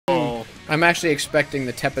I'm actually expecting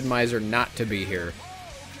the Tepid Miser not to be here.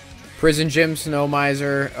 Prison Gym, Snow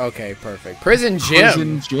Miser. Okay, perfect. Prison Gym.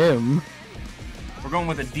 Prison Gym. We're going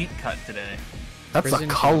with a deep cut today. That's Prison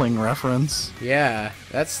a Culling reference. Yeah,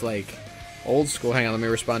 that's like old school. Hang on, let me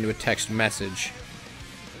respond to a text message.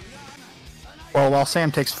 Well, while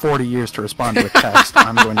Sam takes 40 years to respond to a text,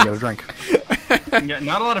 I'm going to get a drink. Yeah,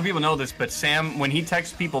 not a lot of people know this, but Sam, when he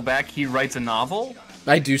texts people back, he writes a novel.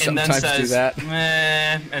 I do And then sometimes says, do that.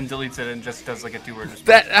 Meh, and deletes it and just does like a 2-word response.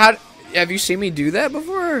 That have you seen me do that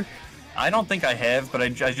before? I don't think I have, but I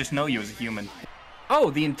just know you as a human. Oh,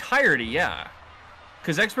 the entirety, yeah.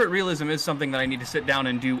 Because expert realism is something that I need to sit down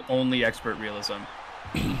and do only expert realism.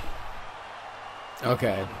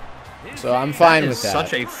 Okay. So I'm fine That with is that.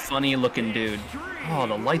 such a funny looking dude. Oh,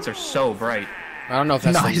 the lights are so bright. I don't know if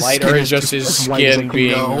that's No, the his light skin or is just just his as white as skin it can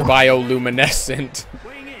being go. bioluminescent.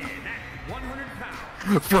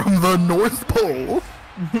 From the North Pole.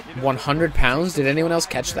 100 pounds? Did anyone else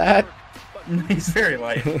catch that? He's very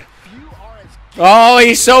light. Oh,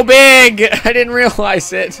 he's so big! I didn't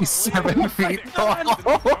realize it. He's 7 feet tall.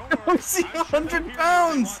 I see 100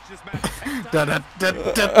 pounds! Da, da, da,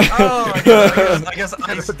 da. Oh, I guess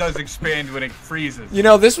ice does expand when it freezes. You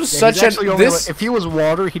know, this was Yeah, such he's an actually only like, if he was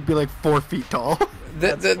water, he'd be like 4 feet tall.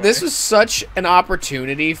 This was such an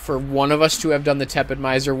opportunity for one of us to have done the Tepid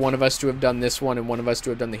Miser, one of us to have done this one, and one of us to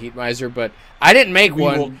have done the Heat Miser, but I didn't make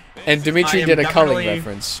one, and Dimitri did a Culling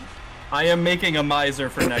reference. I am making a miser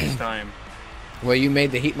for next time. Well, you made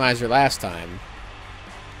the Heat Miser last time.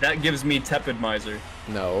 That gives me tepid miser.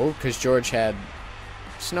 No, because George had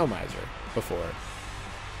Snow Miser before.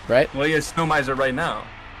 Right? Well, he has snow miser right now.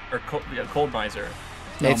 Or cold miser.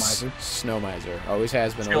 It's Snow Miser. Always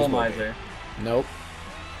has been. Chill Always will be. miser. Nope.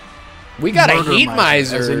 We got Murder a Heat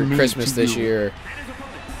Miser, as Miser in me Christmas to this you. year.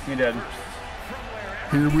 He did.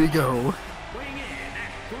 Here we go.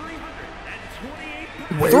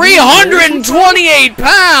 328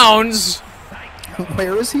 pounds!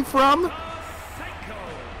 Where is he from?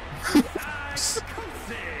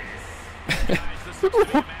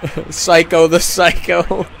 Psycho the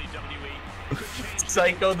Psycho.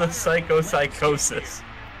 Psycho the Psychosis.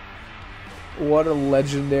 What a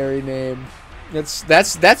legendary name.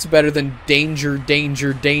 That's better than Danger,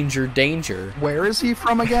 Danger, Danger, Danger. Where is he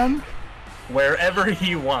from again? Wherever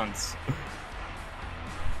he wants.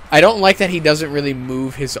 I don't like that he doesn't really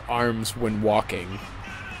move his arms when walking.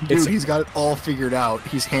 Dude, he's got it all figured out.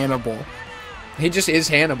 He's Hannibal. He just is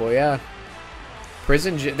Hannibal, yeah.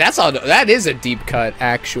 That is a deep cut,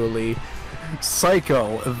 actually.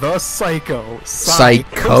 Psycho, the Psycho.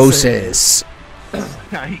 Psychosis.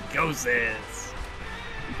 Psychosis.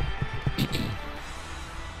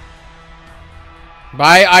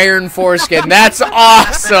 By Iron Foreskin. That's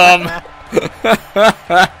awesome.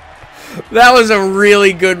 That was a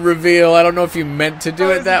really good reveal. I don't know if you meant to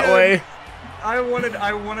do it that way. I wanted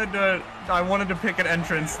to pick an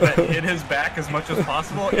entrance that hid his back as much as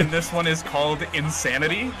possible, and this one is called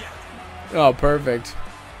Insanity. Oh, perfect.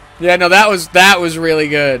 Yeah, no, that was really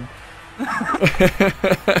good.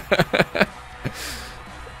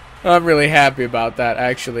 I'm really happy about that,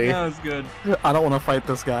 actually. That was good. I don't want to fight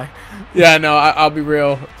this guy. Yeah, no, I'll be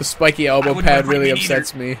real. The spiky elbow would pad never really fight me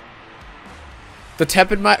upsets me. The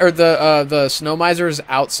Tepid or the Snow Miser is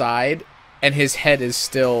outside, and his head is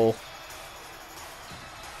still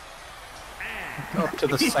Up to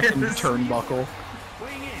the second turnbuckle.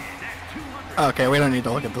 Okay, we don't need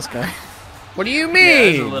to look at this guy. What do you Yeah,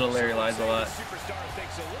 mean? it's a little Larry lies a lot.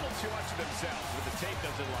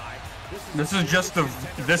 This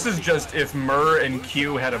is just if Murr and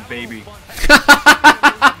Q had a baby.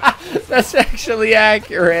 That's actually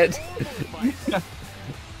accurate.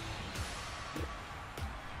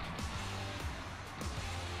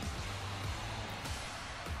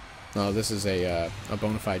 Oh, this is a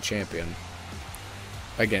bona fide champion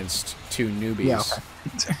against two newbies. Yeah,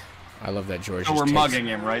 okay. I love that George. So just we're takes- mugging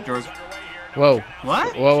him, right, George? Whoa.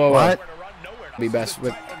 What? Whoa, whoa, whoa. What? Be best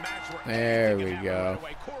with. There we go.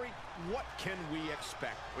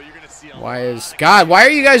 Why is God? Why are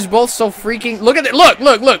you guys both so freaking? Look at it! Look!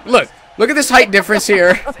 Look at this height difference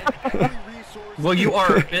here. Well,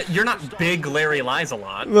 you're not big Larry lies a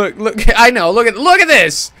lot. Look! I know. Look at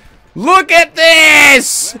this! Look at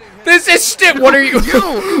this! This is stiff. What are you?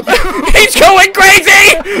 He's going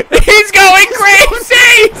crazy! He's going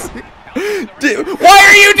crazy! Why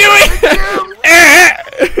are you doing?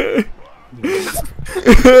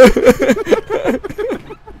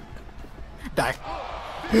 Die.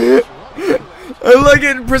 I like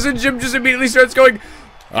it. Prison Gym just immediately starts going,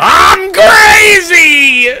 I'm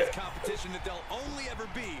crazy!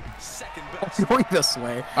 Going this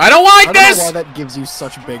way. I don't like I don't this! know why that gives you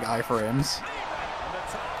such big iframes.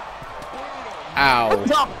 Ow.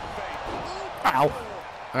 Ow.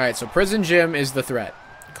 Alright, so Prison Gym is the threat.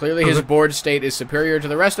 Clearly his board state is superior to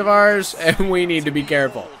the rest of ours, and we need to be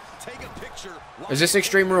careful. Is this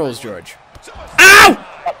Extreme Rules, George? Ow!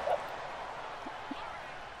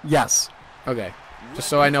 Yes. Okay. Just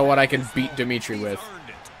so I know what I can beat Dimitri with.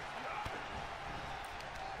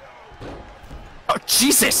 Oh,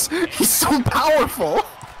 Jesus! He's so powerful!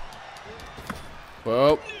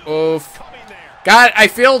 Whoa. Oof. God, I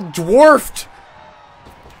feel dwarfed!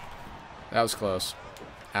 That was close.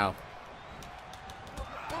 Ow.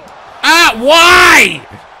 Ah! Why?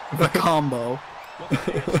 The combo.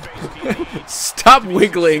 Stop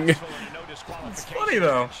wiggling. It's funny,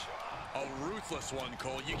 though. A ruthless one,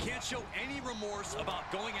 Cole. You can't show any remorse about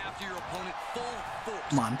going after your opponent full force.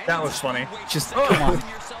 Come on. That was funny. Just, come on.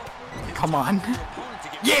 Come on.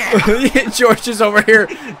 Yeah! George is over here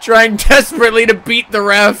trying desperately to beat the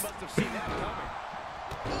ref.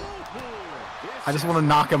 I just want to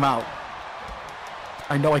knock him out.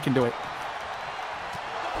 I know I can do it.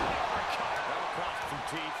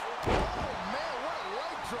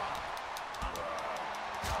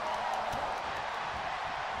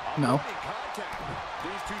 No.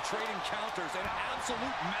 These two trading counters, an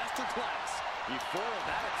absolute masterclass. He foiled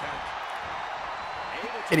that attempt.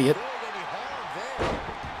 Idiot.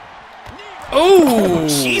 Ooh!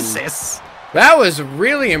 Jesus! That was a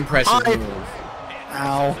really impressive move.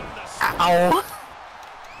 Ow. Ow.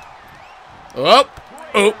 Oh!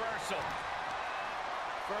 Oh!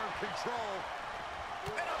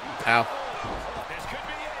 Ow.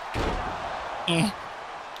 Eh.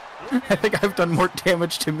 I think I've done more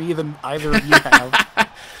damage to me than either of you have.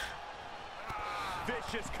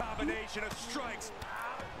 Vicious combination of strikes.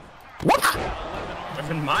 What? I've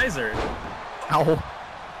been misered. Ow.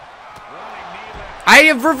 I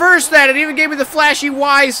have reversed that. It even gave me the flashy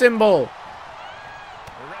Y symbol.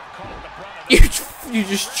 You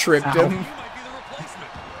just tripped Ow. him.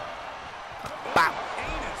 Bow.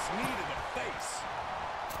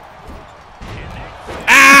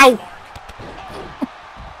 Ow!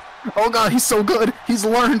 Oh god, he's so good. He's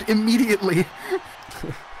learned immediately. He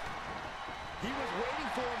was waiting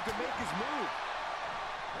for him to make his move.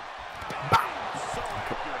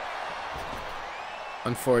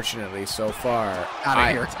 Unfortunately, so far,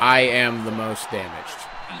 Outta here. I am the most damaged.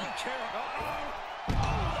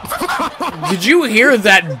 Did you hear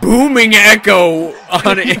that booming echo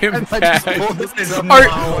on impact?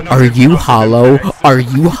 Are you hollow? Are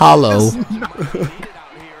you hollow?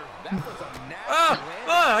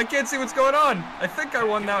 I can't see what's going on. I think I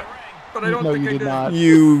won that, but I don't No, think you I did did. not.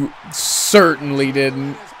 You certainly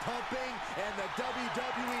didn't.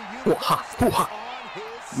 Hoo-ha, hoo-ha.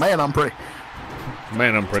 Man, I'm pretty.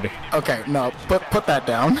 Man, I'm pretty. Okay, no, put that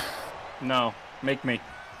down. No, make me.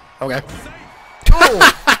 Okay.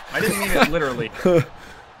 I didn't mean it literally.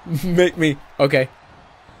 Make me. Okay.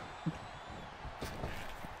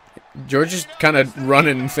 George is kind of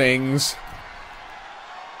running things.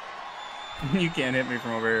 You can't hit me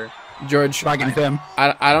from over here. George, Dragon him.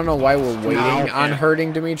 I don't know why we're waiting on yeah.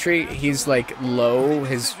 hurting Dimitri. He's like low.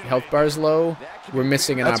 His health bar's low. We're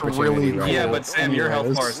missing an That's opportunity really right Yeah, now. but Sam, your health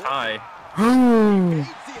Anyways. bar is high.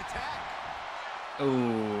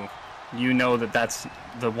 Ooh, you know that's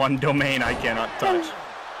the one domain I cannot touch.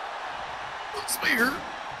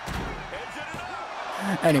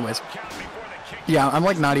 Anyways. Yeah, I'm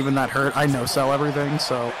like not even that hurt. I no-sell everything,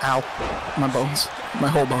 so ow. My bones. My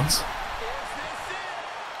whole bones.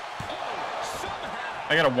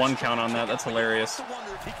 I got a 1 count on that. That's hilarious.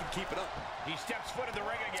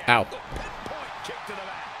 Ow.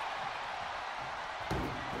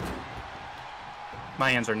 My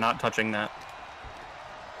hands are not touching that.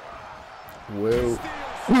 Whoa.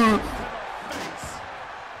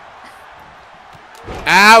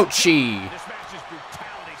 Ouchie.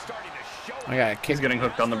 I got a He's kick. getting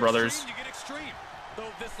hooked on the brothers.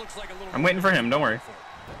 I'm waiting for him. Don't worry.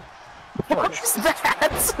 What is that?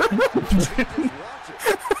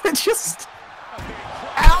 Just...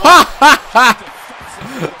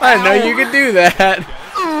 I didn't know you could do that.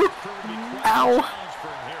 Ow.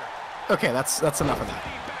 Okay, that's enough of that.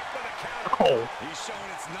 Oh. He's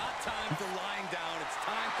showing it's not time for lying down, it's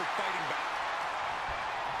time for fighting back.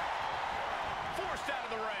 Forced out of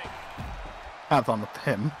the ring. Have fun with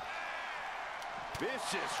him.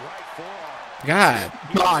 Vicious right forearm. God.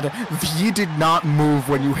 God, he did not move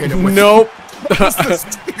when you hit him with Nope. That's the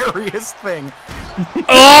scariest thing.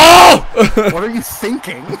 Oh! What are you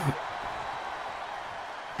thinking?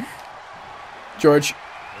 George.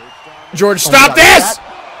 George, stop God, this!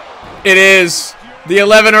 It is. The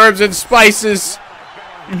 11 herbs and spices.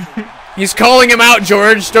 He's calling him out,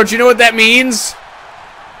 George. Don't you know what that means?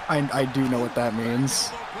 I do know what that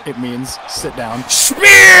means. It means sit down.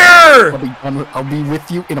 Spear! I'll be with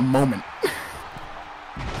you in a moment.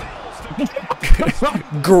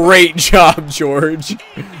 Great job, George.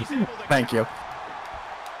 Thank you.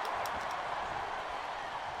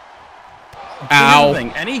 Ow.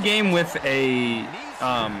 Any game with a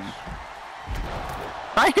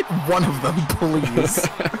I hit one of them, please.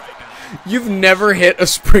 You've never hit a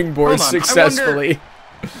springboard successfully.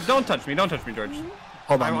 Don't touch me, George.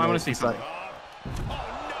 Hold on. I want to see something.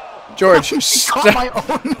 George, Caught my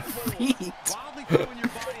own feet.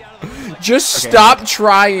 just stop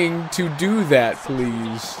trying to do that,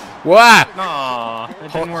 please. What? Aw,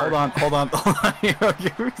 it didn't work. Hold on. Here,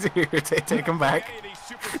 take him back.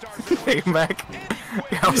 Take him back.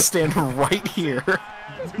 I'll stand right here.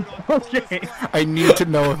 Okay. I need to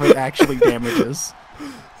know if it actually damages.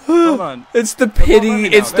 Hold on. It's the pity.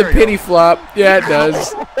 It's the pity flop. Yeah, it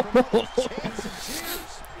does.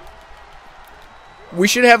 We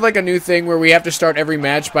should have like a new thing where we have to start every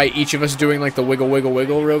match by each of us doing like the wiggle, wiggle,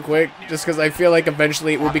 wiggle real quick. Just because I feel like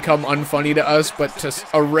eventually it will become unfunny to us, but to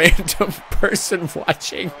a random person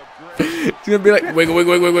watching, it's gonna be like wiggle,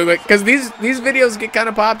 wiggle, wiggle, wiggle. Because these videos get kind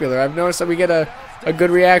of popular. I've noticed that we get a good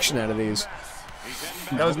reaction out of these.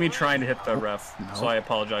 That was me trying to hit the ref, so I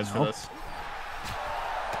apologize for this.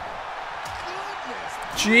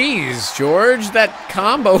 Jeez, George, that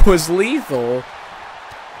combo was lethal.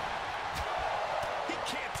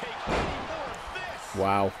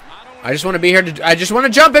 Wow. I just want to be here to... I just want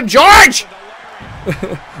to jump him, George!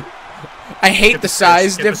 I hate the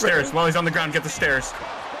size difference. Get the stairs. While he's on the ground, get the stairs.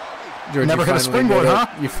 George, Never hit a springboard, huh?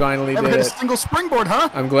 You finally Never did hit it. a single springboard, huh?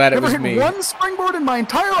 I'm glad it was me. Never hit one springboard in my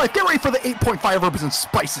entire life. Get ready for the 8.5 herbs and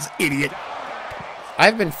spices, idiot.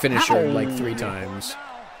 I've been finisher like 3 times.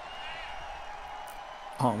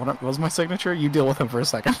 Oh, what was my signature? You deal with him for a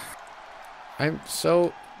second. I'm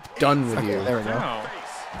so done with you. There we go. Ow.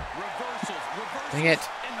 Dang it.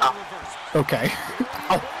 Okay.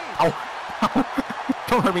 Ow. Ow. Ow.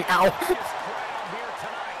 Don't hurt me. Ow.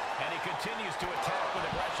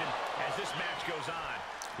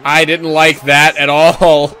 I didn't like that at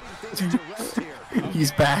all.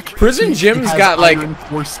 He's back. Prison Jim's got like...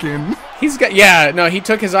 foreskin. He's got... Yeah, no, he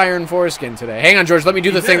took his iron foreskin today. Hang on, George. Let me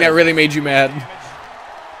do the thing that really made you mad.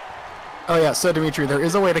 Oh, yeah. So, Dimitri, there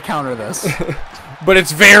is a way to counter this. But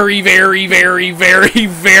it's very, very, very, very,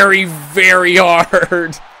 very, very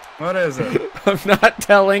hard. What is it? I'm not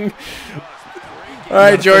telling. All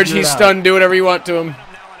right, George, he's stunned. Do whatever you want to him.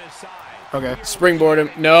 Okay. Springboard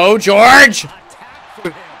him. No, George!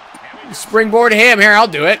 Springboard him. Here, I'll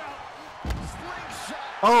do it.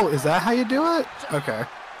 Oh, is that how you do it? Okay.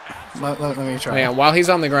 Let me try. Hang on. While he's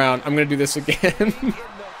on the ground, I'm going to do this again.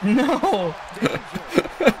 No.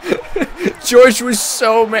 George was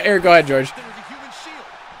so mad. Here, go ahead, George.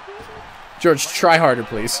 George, try harder,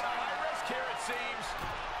 please.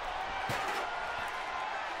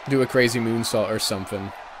 Do a crazy moonsault or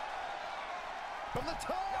something.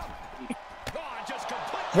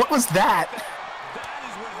 What was that? That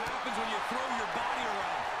is what happens when you throw your body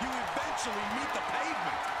around. You eventually meet the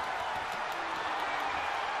pavement.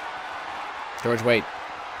 George, wait.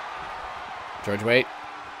 George, wait.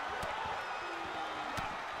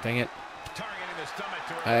 Dang it.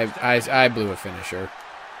 I blew a finisher.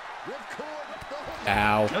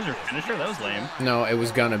 Ow. That was your finisher? That was lame. No, it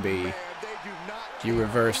was gonna be. You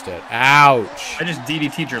reversed it. Ouch. I just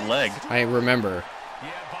DDT'd your leg. I remember.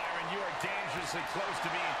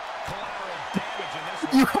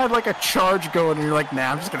 You had like a charge going and you're like,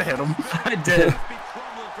 nah, I'm just going to hit him. I did.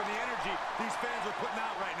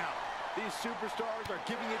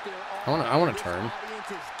 I want to turn.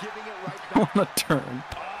 I want to turn.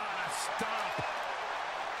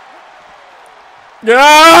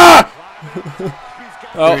 Yeah!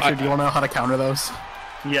 Oh, Richard, do you want to know how to counter those?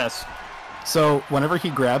 Yes. So whenever he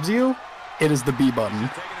grabs you, it is the B button.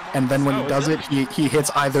 And then when he does it, he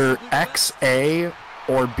hits either X, A,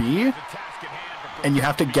 or B. And you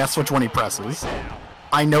have to guess which one he presses.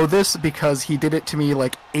 I know this because he did it to me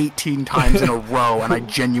like 18 times in a row, and I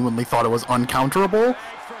genuinely thought it was uncounterable,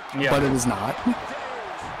 but it is not.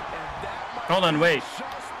 Hold on, wait.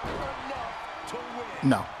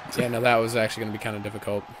 No. yeah, no, that was actually going to be kind of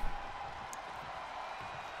difficult.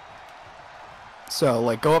 So,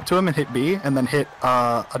 like, go up to him and hit B, and then hit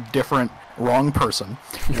a different wrong person.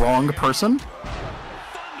 Wrong person.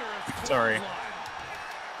 Sorry.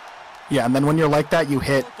 Yeah, and then when you're like that, you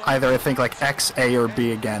hit either, I think, like X, A, or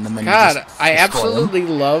B again, and then God, you just I destroy absolutely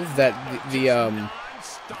him. love that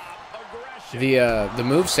the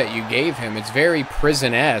moveset you gave him. It's very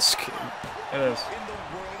prison-esque. It is.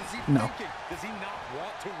 No.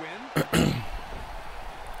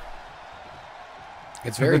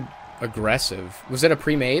 It's very aggressive. Was it a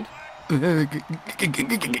pre-made? All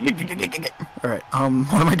right. What am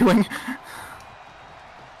I doing?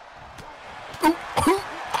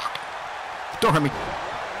 Don't hurt me.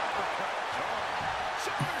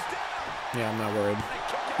 Yeah, I'm not worried.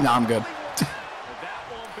 No, I'm good.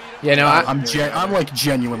 Yeah, no, I'm like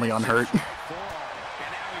genuinely unhurt.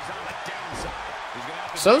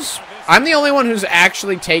 I'm the only one who's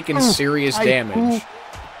actually taken serious damage.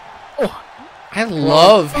 Oh, I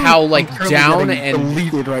love how like I'm down getting and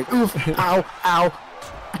deleted, right? Oof, ow, ow,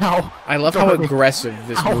 ow. I love Don't how hurt me. aggressive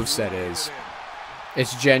this Ow. moveset is.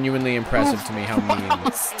 It's genuinely impressive to me how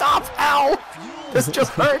mean. Stop! Ow! This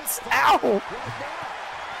just hurts! Ow!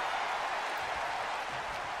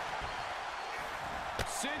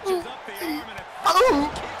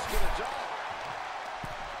 Ow!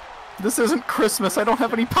 This isn't Christmas. I don't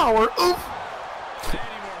have any power. Oof!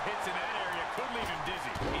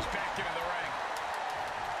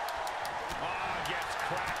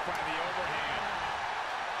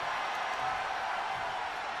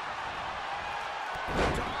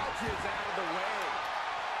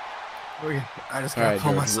 I just gotta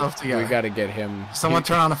pull myself together. We gotta get him. Someone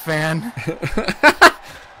turn on a fan.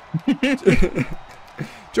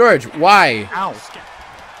 George, why? Ow.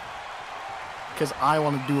 Because I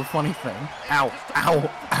want to do a funny thing. Ow. Ow.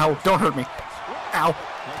 Ow. Don't hurt me. Ow.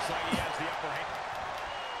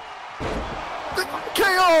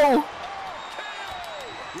 KO!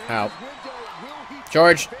 Ow.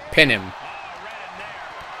 George, pin him.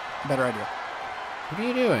 Better idea. What are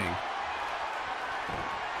you doing?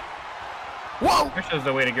 Whoa! Wish there was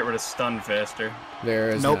a way to get rid of stun faster. There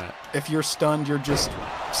is Nope. not. If you're stunned, you're just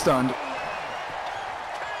stunned.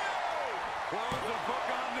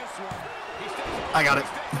 I got it.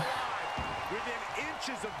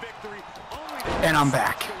 And I'm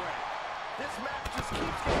back.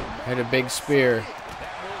 I had a big spear.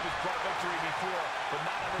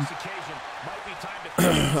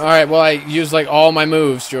 All right, well, I used like all my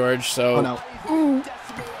moves, George, so... Oh, no.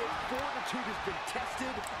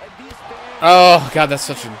 Oh, God, that's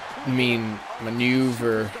such a mean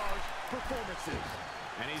maneuver.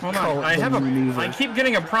 Hold on, I keep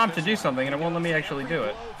getting a prompt to do something, and it won't let me actually do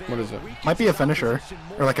it. What is it? Might be a finisher.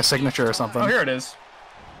 Or like a signature or something. Oh, here it is.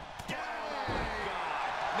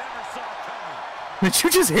 Did you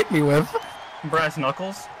just hit me with? Brass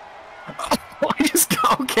knuckles.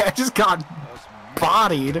 I just got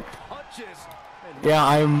bodied. Yeah,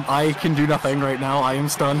 I can do nothing right now. I am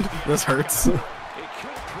stunned. This hurts.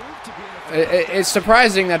 It's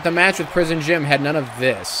surprising that the match with Prison Jim had none of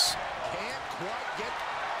this.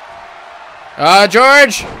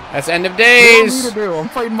 George! That's end of What do you want me days! to do? I'm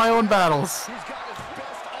fighting my own battles.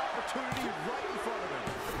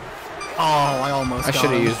 Oh, I almost I got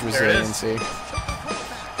should have him. used There it is. resiliency.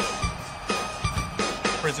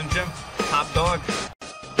 Prison Gym. Top dog.